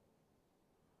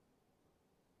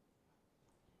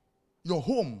 Your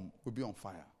home will be on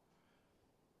fire.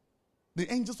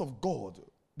 The angels of God,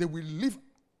 they will live,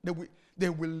 they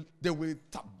will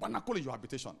tabernacle in your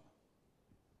habitation.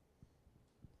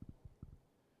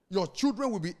 Your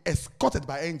children will be escorted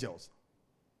by angels.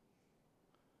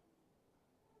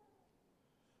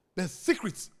 The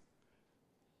secrets,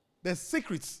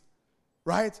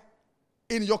 right,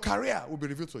 in your career will be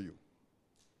revealed to you.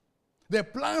 The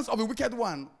plans of the wicked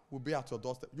one will be at your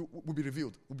doorstep. Will be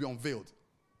revealed, will be unveiled.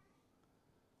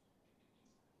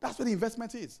 That's what the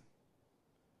investment is.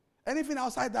 Anything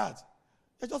outside that,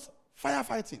 it's just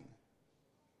firefighting.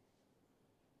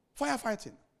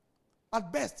 Firefighting.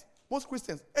 At best, most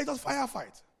Christians, it's just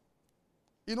firefight.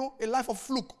 You know, a life of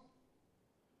fluke.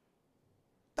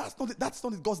 That's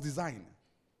not God's design.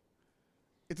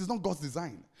 It is not God's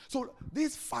design. So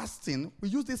this fasting, we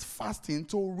use this fasting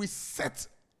to reset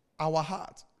our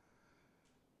heart.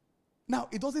 Now,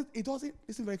 it doesn't,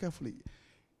 listen very carefully.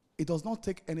 It does not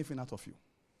take anything out of you.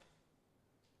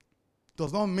 It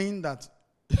does not mean that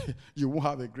you won't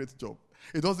have a great job.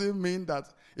 It doesn't mean that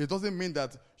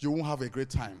you won't have a great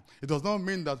time. It does not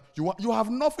mean that you have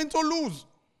nothing to lose.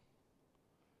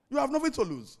 You have nothing to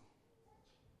lose.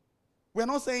 We're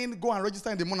not saying go and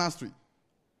register in the monastery.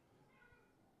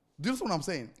 Do you know what I'm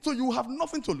saying? So you have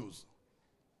nothing to lose.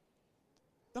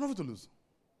 You have nothing to lose.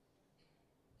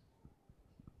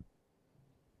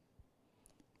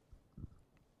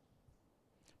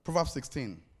 Proverbs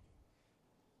 16.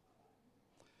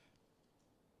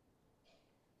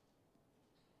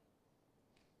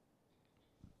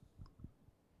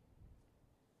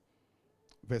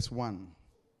 verse 1.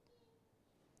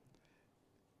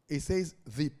 It says,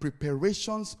 the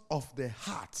preparations of the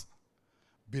heart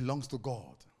belongs to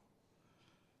God.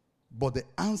 But the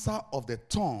answer of the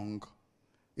tongue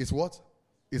is what?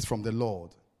 Is from the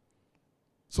Lord.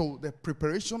 So the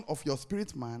preparation of your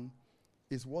spirit man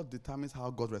is what determines how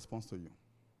God responds to you.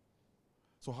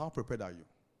 So how prepared are you?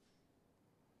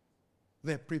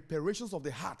 The preparations of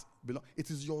the heart belong. It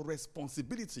is your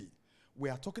responsibility. We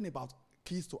are talking about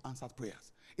keys to answered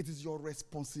prayers. It is your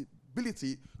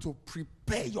responsibility to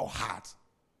prepare your heart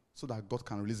so that God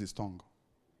can release his tongue.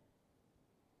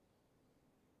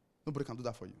 Nobody can do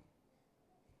that for you.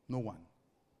 No one.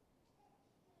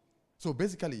 So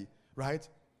basically, right,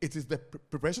 it is the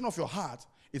preparation of your heart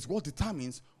is what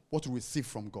determines what you receive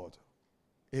from God.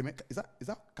 Amen. Is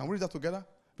that? Can we read that together?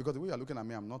 Because the way you're looking at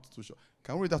me, I'm not too sure.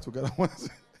 Can we read that together?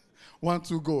 1,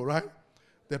 2, go, right?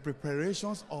 The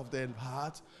preparations of the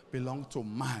heart belong to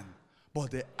man,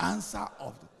 but the answer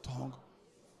of the tongue.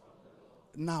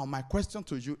 Now, my question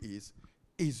to you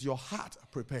is your heart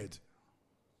prepared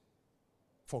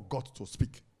for God to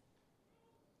speak?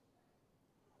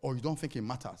 Or you don't think it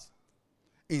matters?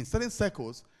 In certain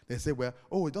circles, they say, well,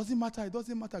 oh, it doesn't matter. God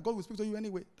will speak to you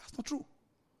anyway. That's not true.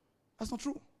 That's not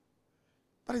true.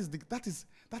 That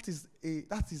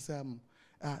is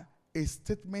a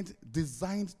statement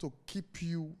designed to keep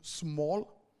you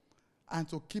small and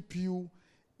to keep you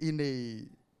in a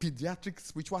pediatric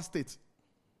spiritual state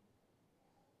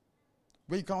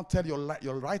where you cannot tell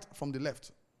your right from the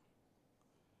left.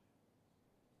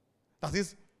 That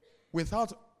is,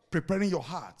 without preparing your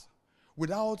heart,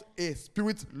 without a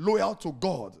spirit loyal to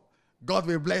God, God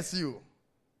will bless you.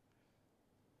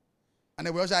 And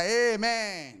then we all say,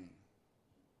 amen.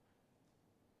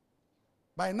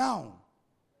 By now,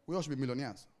 we all should be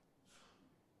millionaires.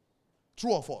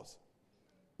 True or false?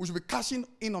 We should be cashing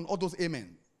in on all those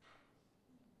amen.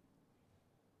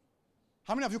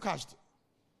 How many of you cashed?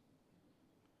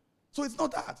 So it's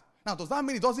not that. Now, does that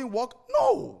mean it doesn't work?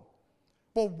 No.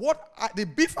 But the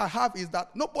beef I have is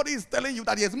that nobody is telling you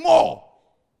that there's more.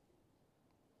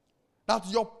 That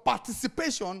your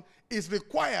participation is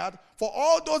required for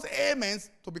all those amens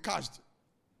to be cashed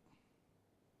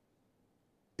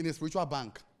in a spiritual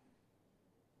bank.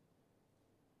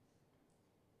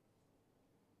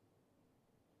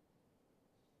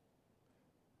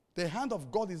 The hand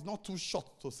of God is not too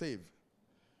short to save.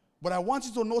 But I want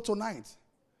you to know tonight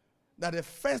that the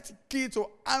first key to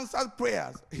answered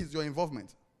prayers is your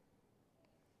involvement.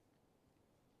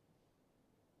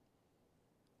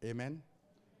 Amen.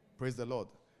 Praise the Lord.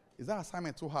 Is that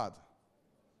assignment too hard?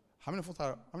 How many of us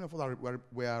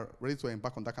are ready to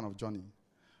embark on that kind of journey?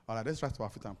 All right, let's rise to our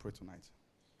feet and pray tonight.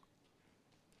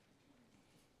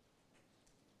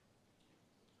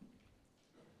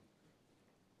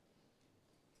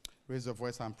 Raise your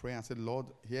voice and pray and say, Lord,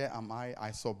 here am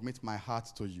I submit my heart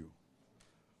to you.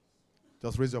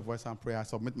 Just raise your voice and pray, I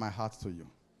submit my heart to you.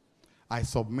 I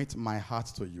submit my heart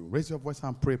to you. Raise your voice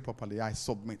and pray properly, I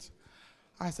submit.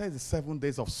 I said the 7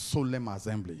 days of solemn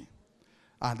assembly.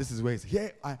 And this is where it's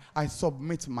here. I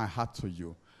submit my heart to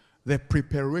you. The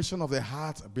preparation of the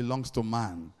heart belongs to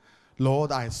man.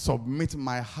 Lord, I submit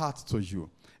my heart to you.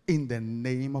 In the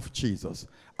name of Jesus,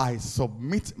 I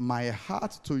submit my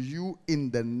heart to you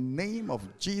in the name of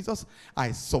Jesus.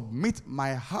 I submit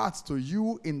my heart to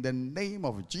you in the name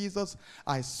of Jesus.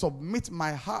 I submit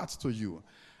my heart to you.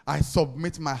 I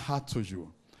submit my heart to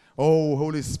you. Oh,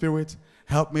 Holy Spirit,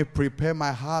 help me prepare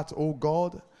my heart, oh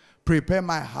God. Prepare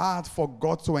my heart for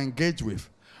God to engage with.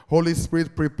 Holy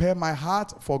Spirit, prepare my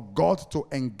heart for God to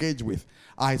engage with.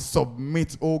 I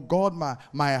submit, oh God,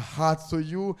 my heart to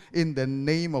you in the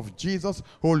name of Jesus.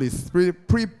 Holy Spirit,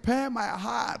 prepare my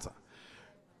heart.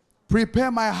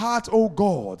 Prepare my heart, oh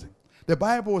God. The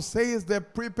Bible says the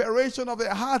preparation of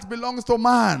the heart belongs to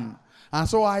man. And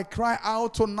so I cry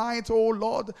out tonight, oh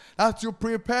Lord, that you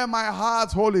prepare my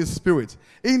heart, Holy Spirit,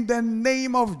 in the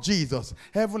name of Jesus.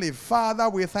 Heavenly Father,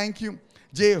 we thank you.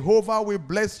 Jehovah, we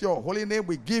bless your holy name.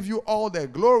 We give you all the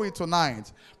glory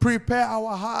tonight. Prepare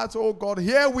our hearts, oh God.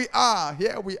 Here we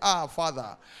are,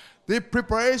 Father. The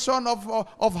preparation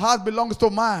of heart belongs to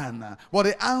man, but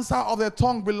the answer of the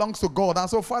tongue belongs to God. And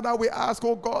so, Father, we ask,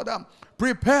 oh God,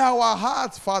 prepare our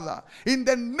hearts, Father, in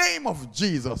the name of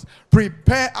Jesus.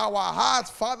 Prepare our hearts,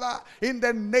 Father, in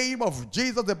the name of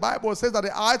Jesus. The Bible says that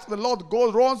the eyes of the Lord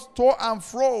runs to and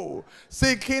fro,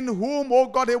 seeking whom, oh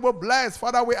God, he will bless.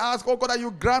 Father, we ask, oh God, that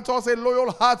you grant us a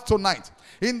loyal heart tonight.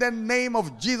 In the name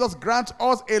of Jesus, grant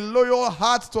us a loyal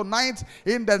heart tonight.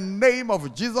 In the name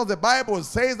of Jesus, the Bible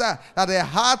says that the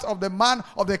heart of the man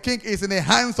of the king is in the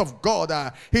hands of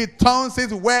God. He turns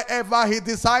it wherever he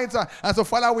decides. And so,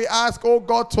 Father, we ask, oh oh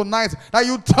God, tonight, that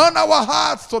you turn our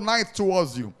hearts tonight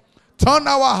towards you. Turn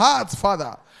our hearts,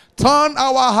 Father. Turn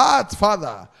our hearts,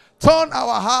 Father. Turn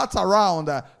our hearts around.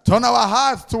 Turn our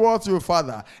hearts towards you,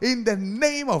 Father. In the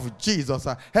name of Jesus.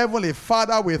 Heavenly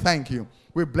Father, we thank you.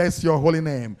 We bless your holy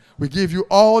name. We give you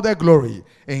all the glory.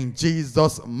 In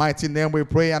Jesus' mighty name we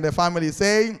pray. And the family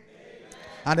say, amen.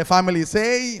 And the family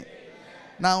say, amen.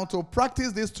 Now to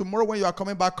practice this tomorrow when you are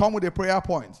coming back, come with a prayer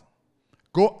point.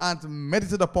 Go and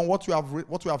meditate upon what you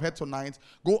have heard tonight.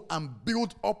 Go and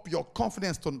build up your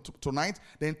confidence tonight.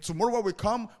 Then tomorrow when we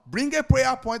come, bring a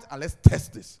prayer point and let's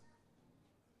test this.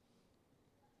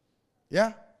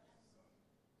 Yeah?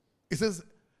 It says,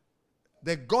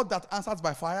 the God that answers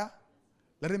by fire,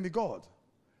 let him be God.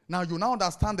 Now you now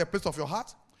understand the place of your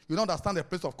heart. You now understand the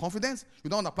place of confidence. You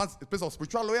now understand the place of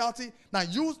spiritual loyalty. Now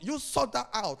you sort that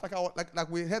out, like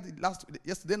we heard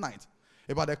yesterday night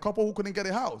about the couple who couldn't get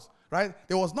a house, right?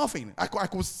 There was nothing. I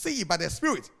could see by the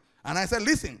Spirit. And I said,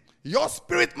 listen, your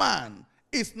spirit man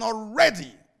is not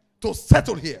ready to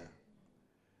settle here.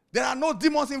 There are no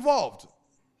demons involved.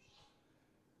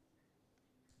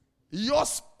 Your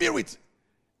spirit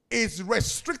is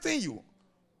restricting you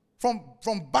from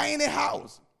buying a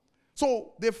house.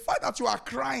 So the fact that you are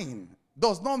crying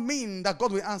does not mean that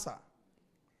God will answer.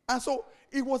 And so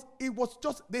it was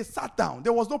just, they sat down.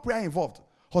 There was no prayer involved.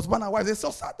 Husband and wife, they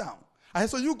just sat down. I said,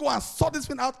 so you go and sort this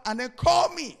thing out and then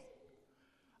call me.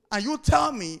 And you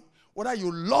tell me whether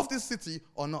you love this city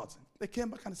or not. They came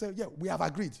back and said, yeah, we have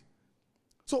agreed.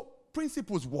 So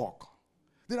principles work.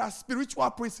 There are spiritual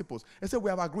principles. They said, we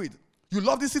have agreed. You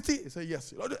love this city? They said,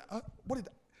 yes. What did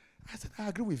I said, I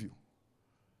agree with you.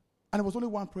 And it was only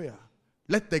one prayer.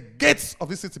 Let the gates of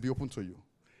this city be open to you.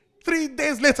 3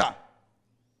 days later,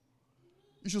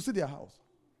 you should see their house.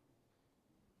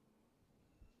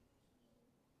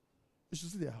 You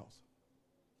should see their house.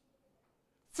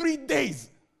 3 days.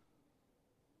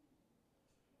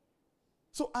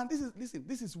 So, and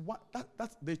this is one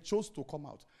that they chose to come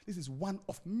out. This is one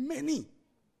of many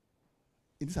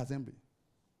in this assembly.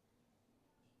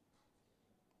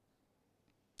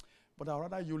 But I'd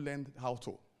rather you learn how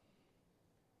to.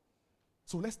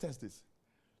 So let's test this.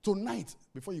 Tonight,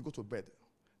 before you go to bed,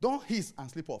 don't hiss and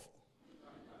sleep off.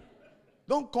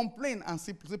 Don't complain and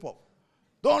sleep off.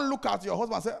 Don't look at your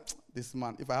husband and say, this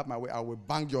man, if I have my way, I will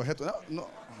bang your head. No.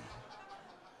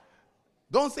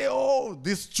 Don't say, oh,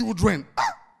 these children,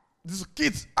 these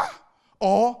kids,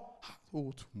 or,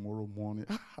 oh, tomorrow morning,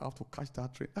 I have to catch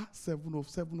that train.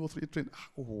 7:03 train.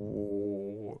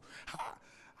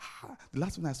 The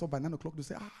last one I saw by 9 o'clock, they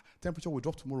say, temperature will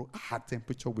drop tomorrow.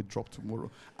 Temperature will drop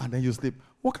tomorrow. And then you sleep.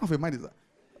 What kind of a mind is that?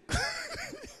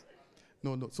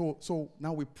 No. So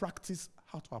now we practice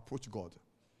how to approach God.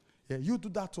 Yeah, you do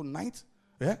that tonight.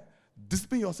 Yeah,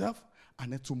 discipline yourself,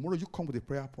 and then tomorrow you come with a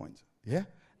prayer point. Yeah,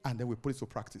 and then we put it to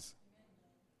practice.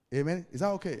 Amen. Is that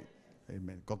okay?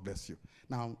 Amen. God bless you.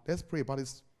 Now let's pray about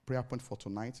this prayer point for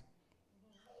tonight.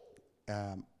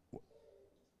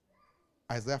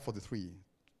 Isaiah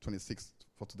 43:26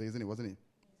 for today, isn't it? Wasn't it?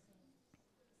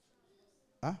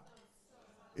 Huh?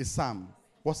 It's Psalm.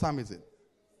 What Psalm is it?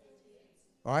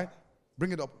 All right,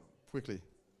 bring it up quickly.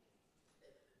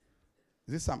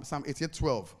 Is this Psalm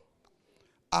 88:12?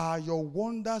 Are your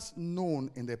wonders known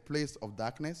in the place of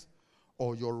darkness,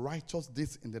 or your righteous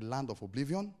deeds in the land of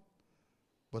oblivion?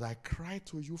 But I cry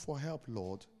to you for help,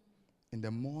 Lord. In the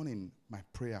morning, my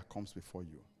prayer comes before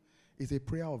you. It's a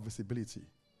prayer of visibility.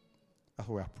 That's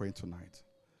what we are praying tonight.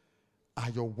 Are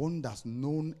your wonders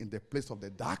known in the place of the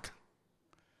dark?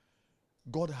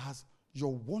 God has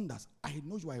your wonders. I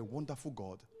know you are a wonderful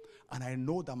God. And I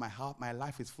know that my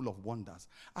life is full of wonders.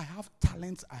 I have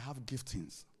talents, I have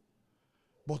giftings.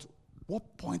 But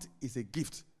what point is a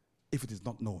gift if it is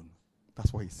not known?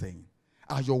 That's what he's saying.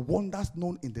 Are your wonders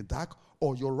known in the dark,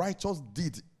 or your righteous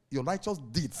deeds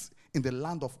in the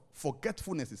land of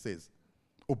forgetfulness, it says,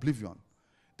 oblivion?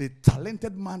 The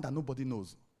talented man that nobody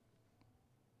knows.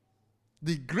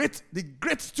 The great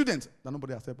student that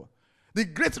nobody has ever. The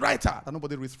great writer that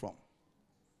nobody reads from.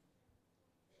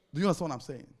 Do you understand what I'm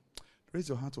saying? Raise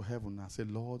your hand to heaven and say,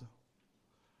 Lord,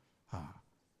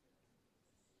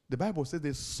 the Bible says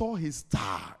they saw his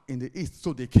star in the east,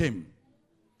 so they came.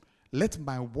 Let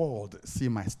my world see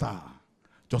my star.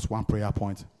 Just one prayer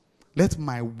point. Let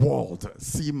my world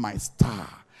see my star.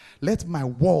 Let my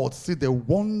world see the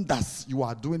wonders you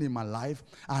are doing in my life,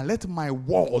 and let my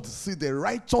world see the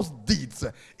righteous deeds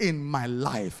in my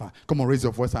life. Come on, raise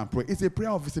your voice and pray. It's a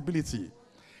prayer of visibility.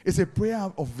 It's a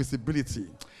prayer of visibility.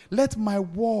 Let my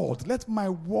world,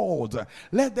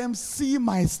 let them see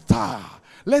my star.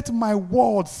 Let my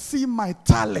world see my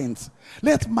talent.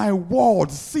 Let my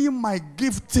world see my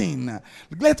gifting.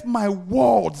 Let my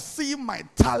world see my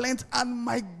talent and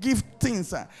my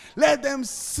giftings. Let them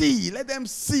see, let them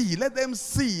see, let them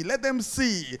see, let them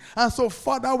see. And so,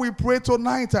 Father, we pray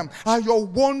tonight, are your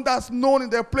wonders known in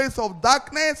the place of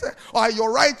darkness? Or are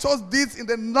your righteous deeds in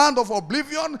the land of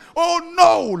oblivion? Oh,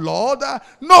 no, Lord.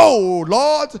 No,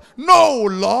 Lord. No,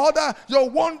 Lord. Your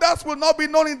wonders will not be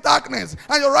known in darkness,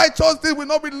 and your righteous deeds will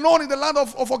not be known in the land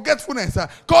of forgetfulness.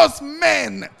 Cause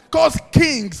men, cause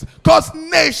kings, cause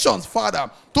nations,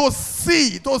 Father, to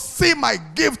see my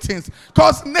giftings,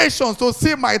 cause nations to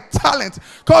see my talent,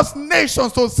 cause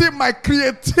nations to see my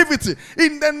creativity.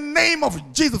 In the name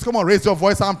of Jesus. Come on, raise your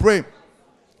voice and pray.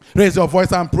 Raise your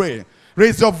voice and pray.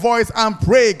 Raise your voice and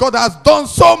pray. God has done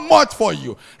so much for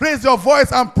you. Raise your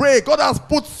voice and pray. God has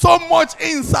put so much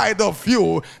inside of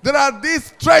you. There are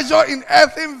these treasure in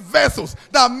earthen vessels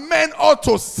that men ought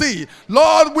to see.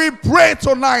 Lord, we pray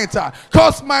tonight.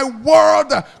 Cause my word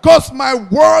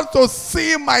to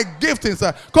see my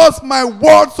giftings. Cause my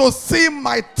word to see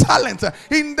my talent.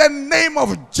 In the name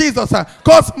of Jesus.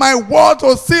 Cause my word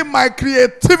to see my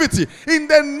creativity. In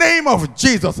the name of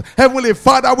Jesus. Heavenly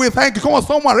Father, we thank you. Come on,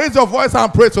 someone, raise your voice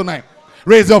and pray tonight.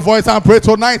 Raise your voice and pray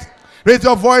tonight. Raise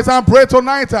your voice and pray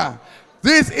tonight.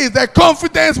 This is the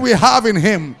confidence we have in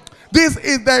him. This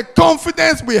is the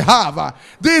confidence we have.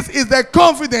 This is the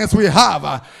confidence we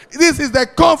have. This is the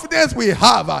confidence we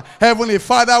have. Heavenly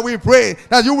Father, we pray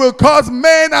that you will cause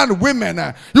men and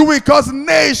women. You will cause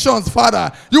nations,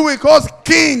 Father. You will cause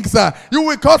kings. You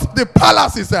will cause the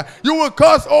palaces. You will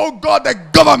cause, oh God, the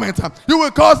government. You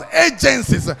will cause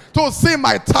agencies to see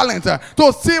my talent,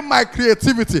 to see my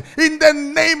creativity. In the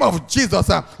name of Jesus,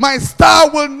 my star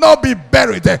will not be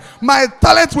buried. My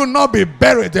talent will not be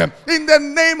buried. In the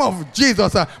name of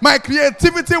Jesus, my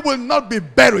creativity will not be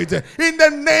buried. In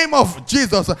the name of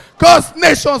Jesus, cause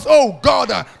nations, oh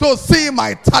God, to see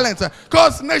my talent.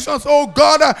 Cause nations, oh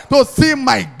God, to see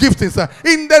my giftings.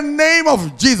 In the name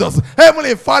of Jesus,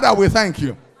 Heavenly Father, we thank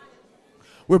you.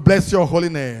 We bless your holy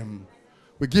name.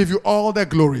 We give you all the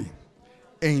glory.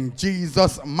 In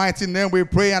Jesus' mighty name we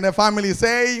pray. And the family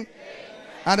say, amen.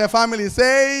 And the family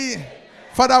say, amen.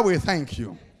 Father, we thank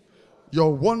you.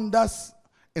 Your wonders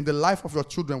in the life of your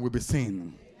children will be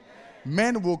seen.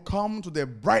 Men will come to the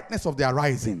brightness of their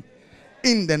rising.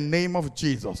 In the name of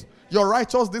Jesus. Your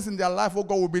righteousness in their life, oh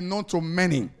God, will be known to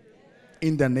many.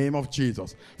 In the name of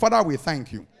Jesus. Father, we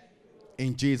thank you.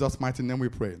 In Jesus' mighty name we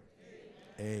pray.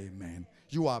 Amen.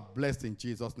 You are blessed in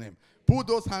Jesus' name. Put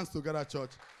those hands together,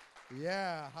 church.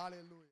 Yeah, hallelujah.